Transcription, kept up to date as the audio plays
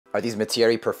Are these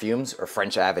Matiere perfumes or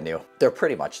French Avenue? They're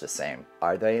pretty much the same.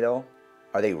 Are they though?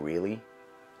 Are they really?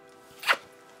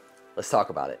 Let's talk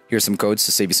about it. Here's some codes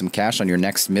to save you some cash on your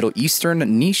next Middle Eastern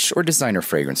niche or designer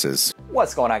fragrances.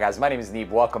 What's going on, guys? My name is Neeb.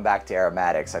 Welcome back to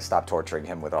AROMATIX. I stopped torturing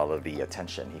him with all of the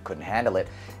attention. He couldn't handle it,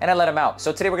 and I let him out.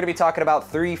 So today we're going to be talking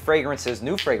about 3 fragrances,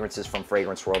 new fragrances from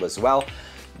Fragrance World as well.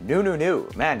 New.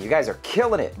 Man, you guys are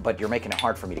killing it, but you're making it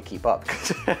hard for me to keep up.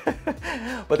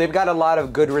 But they've got a lot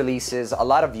of good releases, a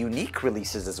lot of unique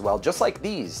releases as well, just like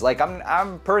these. Like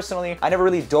I'm personally, I never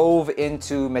really dove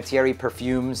into Matiere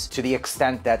perfumes to the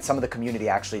extent that some of the community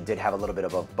actually did have a little bit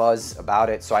of a buzz about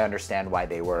it, so I understand why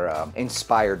they were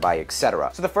inspired by, etc.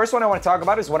 So the first one I want to talk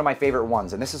about is one of my favorite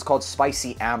ones, and this is called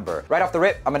Spicy Amber. Right off the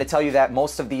rip, I'm going to tell you that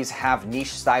most of these have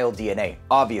niche style DNA,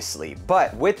 obviously,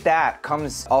 but with that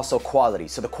comes also quality.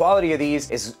 So the quality of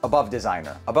these is above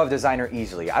designer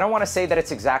easily. I don't want to say that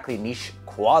it's exactly niche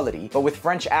quality, but with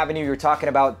French Avenue, you're talking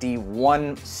about the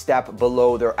one step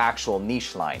below their actual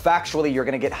niche line. Factually, you're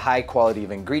going to get high quality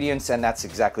of ingredients, and that's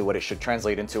exactly what it should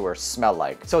translate into or smell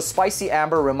like. So Spicy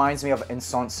Amber reminds me of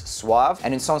Incense Suave,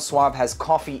 and Incense Suave has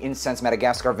coffee, incense,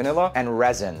 Madagascar vanilla, and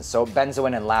resin. So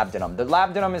benzoin and labdanum. The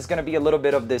labdanum is going to be a little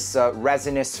bit of this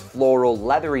resinous, floral,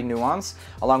 leathery nuance,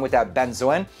 along with that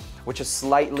benzoin, which is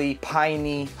slightly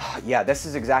piney. Yeah, this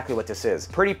is exactly what this is.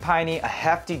 Pretty piney, a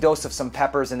hefty dose of some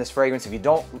peppers in this fragrance. If you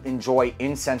don't enjoy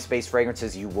incense-based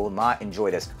fragrances, you will not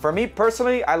enjoy this. For me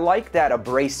personally, I like that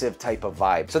abrasive type of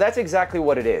vibe. So that's exactly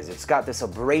what it is. It's got this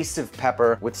abrasive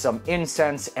pepper with some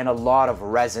incense and a lot of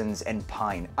resins and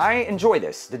pine. I enjoy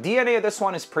this. The DNA of this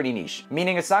one is pretty niche,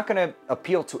 meaning it's not gonna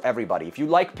appeal to everybody. If you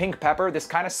like pink pepper, this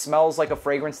kind of smells like a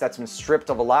fragrance that's been stripped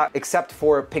of a lot, except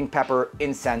for pink pepper,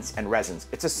 incense, and resins.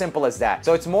 It's a simple as that.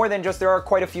 So it's more than just, there are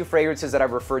quite a few fragrances that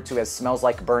I've referred to as smells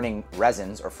like burning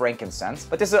resins or frankincense,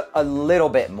 but this is a little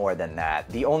bit more than that.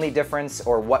 The only difference,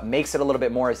 or what makes it a little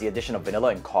bit more, is the addition of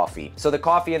vanilla and coffee. So the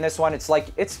coffee in this one,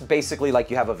 it's basically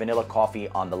like you have a vanilla coffee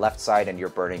on the left side and you're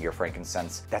burning your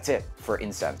frankincense. That's it for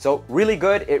incense. So really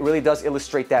good. It really does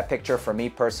illustrate that picture for me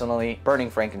personally. Burning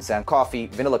frankincense, coffee,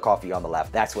 vanilla coffee on the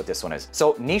left. That's what this one is.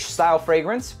 So niche style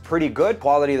fragrance, pretty good.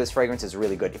 Quality of this fragrance is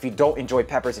really good. If you don't enjoy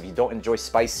peppers, if you don't enjoy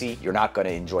spicy, you're not going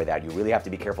to enjoy that. You really have to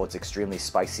be careful. It's extremely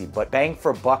spicy, but bang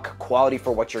for buck, quality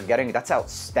for what you're getting, that's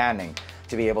outstanding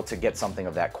to be able to get something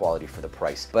of that quality for the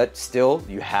price. But still,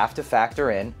 you have to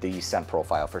factor in the scent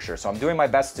profile for sure. So I'm doing my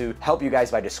best to help you guys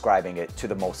by describing it to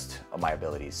the most of my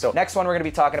abilities. So next one we're going to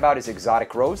be talking about is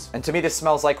Exotic Rose. And to me, this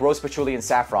smells like rose patchouli and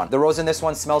saffron. The rose in this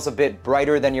one smells a bit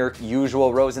brighter than your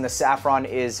usual rose, and the saffron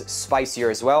is spicier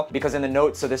as well, because in the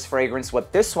notes of this fragrance,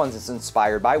 what this one is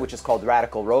inspired by, which is called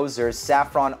Radical Rose, there's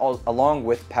saffron along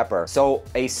with pepper. So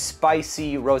a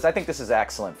spicy rose. I think this is an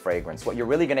excellent fragrance. What you're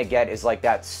really going to get is like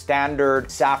that standard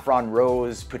saffron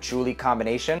rose patchouli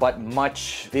combination, but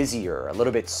much busier, a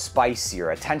little bit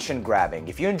spicier, attention grabbing.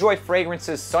 If you enjoy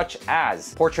fragrances such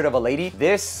as Portrait of a Lady,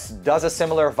 this does a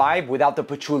similar vibe without the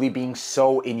patchouli being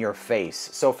so in your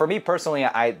face. So for me personally,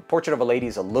 Portrait of a Lady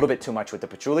is a little bit too much with the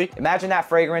patchouli. Imagine that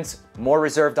fragrance, more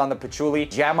reserved on the patchouli,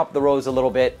 jam up the rose a little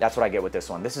bit. That's what I get with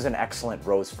this one. This is an excellent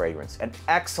rose fragrance, an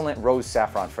excellent rose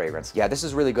saffron fragrance. Yeah, this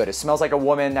is really good. It smells like a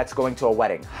woman that's going to a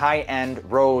wedding. High-end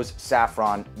rose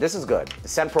saffron. This is good. The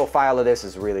scent profile of this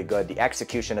is really good. The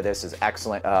execution of this is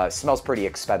excellent. Smells pretty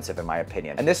expensive in my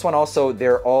opinion. And this one also,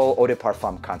 they're all eau de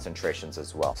parfum concentrations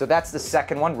as well. So that's the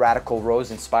second one, Radical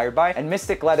Rose inspired by. And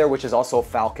Mystic Leather, which is also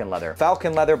Falcon Leather.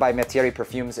 Falcon Leather by Matiere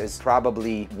Perfumes is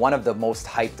probably one of the most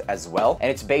hyped as well.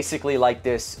 And it's basically like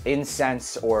this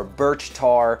incense or birch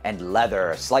tar and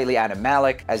leather, slightly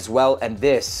animalic as well. And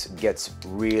this gets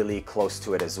really close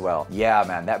to it as well. Yeah,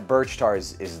 man, that birch tar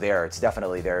is there. It's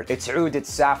definitely there. It's oud,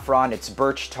 it's saffron, it's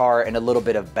birch tar, and a little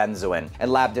bit of benzoin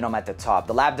and labdanum at the top.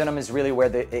 The labdanum is really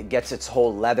where it gets its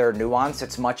whole leather nuance.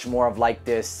 It's much more of like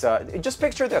this, just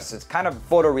picture this. It's kind of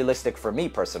photorealistic for me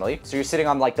personally. So you're sitting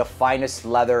on like the finest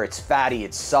leather. It's fatty,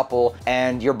 it's supple,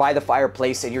 and you're by the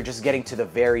fireplace and you're just getting to the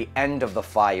very end of the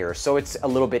fire. So it's a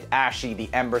little bit ashy. The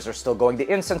embers are still going.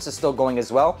 The incense is still going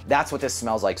as well. That's what this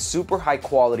smells like. Super high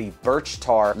quality birch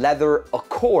tar, leather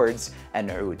accords, and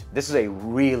oud. This is a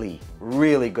really,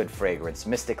 really good fragrance,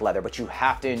 Mystic Leather, but you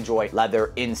have to enjoy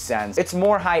leather, incense. It's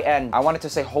more high-end. I wanted to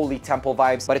say Holy Temple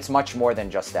vibes, but it's much more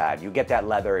than just that. You get that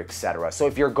leather, etc. So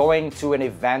if you're going to an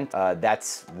event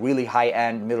that's really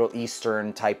high-end, Middle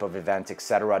Eastern type of event,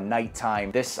 etc.,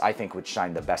 nighttime, this I think would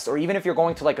shine the best. Or even if you're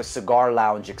going to like a cigar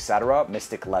lounge, etc.,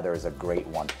 Mystic Leather is a great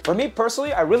one. For me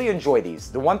personally, I really enjoy these.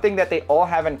 The one thing that they all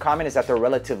have in common is that they're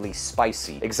relatively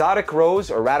spicy. Exotic Rose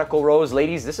or Radical Rose,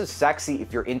 ladies, this is sex sexy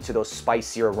if you're into those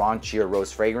spicier, raunchier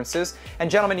rose fragrances. And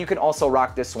gentlemen, you can also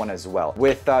rock this one as well.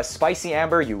 With spicy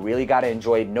amber, you really gotta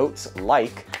enjoy notes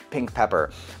like pink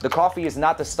pepper. The coffee is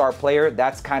not the star player.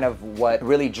 That's kind of what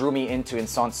really drew me into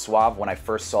Instant Suave when I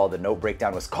first saw the note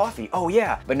breakdown was coffee. Oh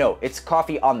yeah, but no, it's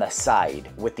coffee on the side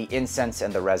with the incense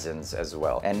and the resins as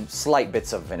well, and slight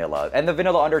bits of vanilla. And the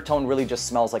vanilla undertone really just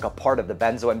smells like a part of the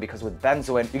benzoin, because with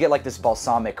benzoin, you get like this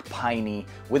balsamic, piney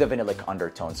with a vanillic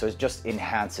undertone. So it just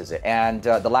enhances it. And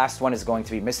the last one is going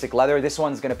to be Mystic Leather. This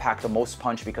one's gonna pack the most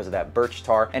punch because of that birch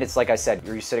tar. And it's like I said,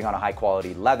 you're sitting on a high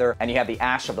quality leather and you have the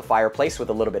ash of the fireplace with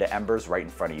a little bit of embers right in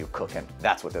front of you cooking.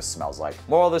 That's what this smells like.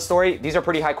 Moral of the story, these are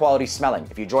pretty high quality smelling.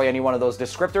 If you enjoy any one of those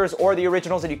descriptors or the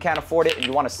originals and you can't afford it and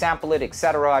you want to sample it,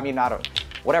 etc., I mean,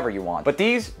 whatever you want. But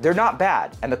these, they're not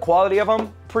bad. And the quality of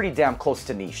them, pretty damn close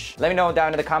to niche. Let me know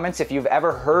down in the comments if you've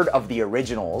ever heard of the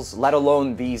originals, let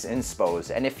alone these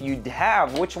inspos. And if you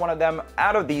have, which one of them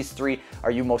out of these three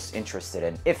are you most interested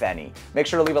in, if any? Make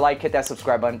sure to leave a like, hit that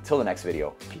subscribe button. Till the next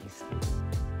video, peace.